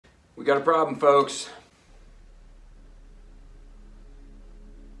We got a problem, folks.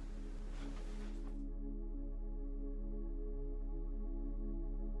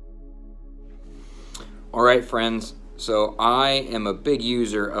 All right, friends. So I am a big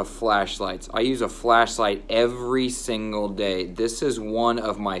user of flashlights. I use a flashlight every single day. This is one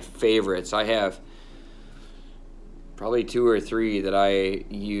of my favorites. I have probably 2 or 3 that I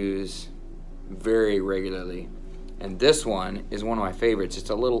use very regularly. And this one is one of my favorites.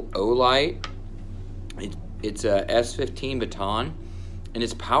 It's a little O-light. It's a S15 baton, and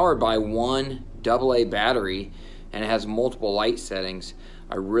it's powered by one AA battery, and it has multiple light settings.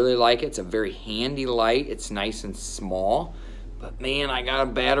 I really like it. It's a very handy light. It's nice and small, but man, I got a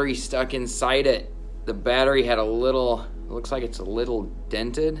battery stuck inside it. The battery had a little, it looks like it's a little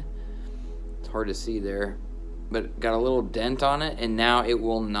dented. It's hard to see there, but got a little dent on it, and now it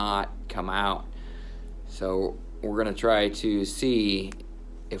will not come out. So we're gonna try to see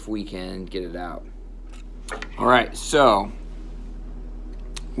if we can get it out. All right, so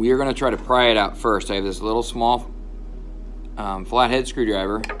we are gonna try to pry it out first. I have this little small flathead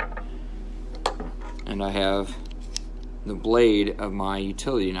screwdriver, and I have the blade of my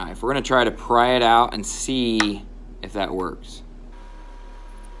utility knife. We're gonna try to pry it out and see if that works.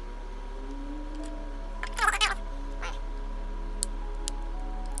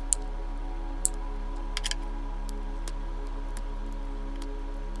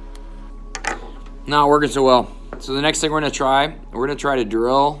 Not working so well. So the next thing we're gonna try to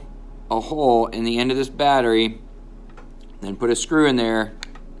drill a hole in the end of this battery, then put a screw in there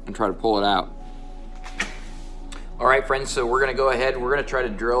and try to pull it out. All right, friends, so we're gonna go ahead, we're gonna try to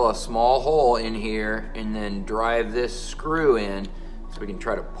drill a small hole in here and then drive this screw in so we can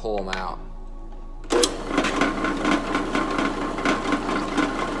try to pull them out.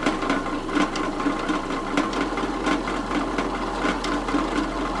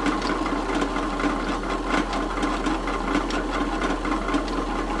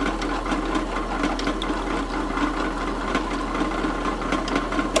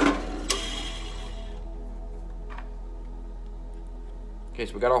 Okay,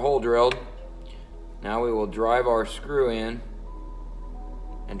 so we got our hole drilled. Now we will drive our screw in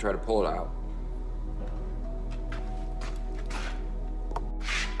and try to pull it out.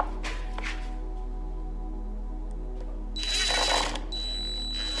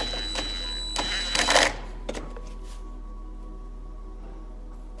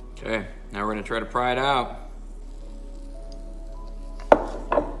 Okay, now we're gonna try to pry it out.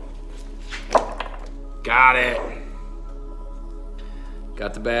 Got it.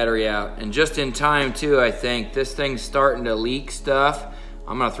 Got the battery out, and just in time too, I think. This thing's starting to leak stuff.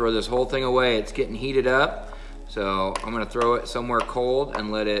 I'm gonna throw this whole thing away. It's getting heated up, so I'm gonna throw it somewhere cold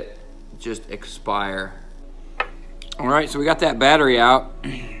and let it just expire. All right, so we got that battery out,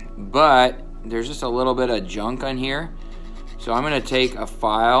 but there's just a little bit of junk on here. So I'm gonna take a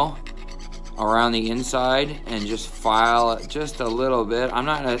file around the inside and just file it just a little bit. I'm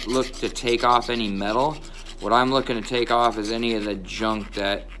not gonna look to take off any metal. What I'm looking to take off is any of the junk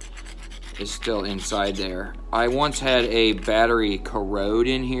that is still inside there. I once had a battery corrode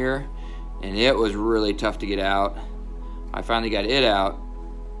in here, and it was really tough to get out. I finally got it out,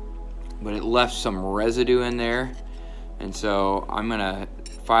 but it left some residue in there. And so I'm gonna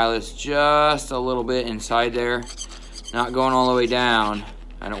file this just a little bit inside there, not going all the way down.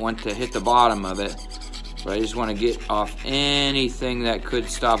 I don't want to hit the bottom of it, but I just want to get off anything that could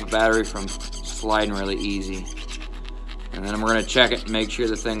stop a battery from sliding really easy. And then we're gonna check it and make sure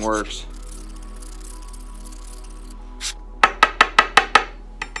the thing works.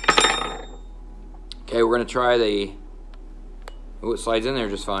 Okay, we're gonna try the, oh, it slides in there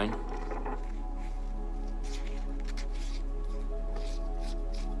just fine.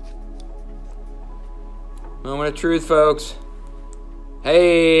 Moment of truth, folks.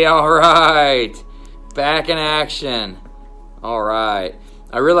 Hey, all right, back in action. All right.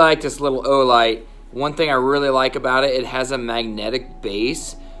 I really like this little O-light. One thing I really like about it, it has a magnetic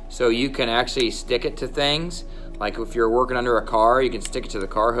base, so you can actually stick it to things. Like if you're working under a car, you can stick it to the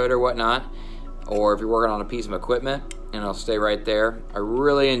car hood or whatnot. Or if you're working on a piece of equipment, and it'll stay right there. I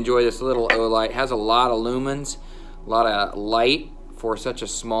really enjoy this little O-light. It has a lot of lumens, a lot of light for such a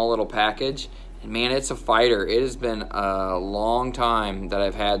small little package. And man, it's a fighter. It has been a long time that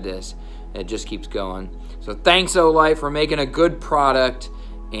I've had this. It just keeps going. So thanks, O-light, for making a good product.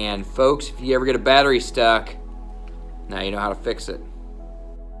 And folks, if you ever get a battery stuck, now you know how to fix it.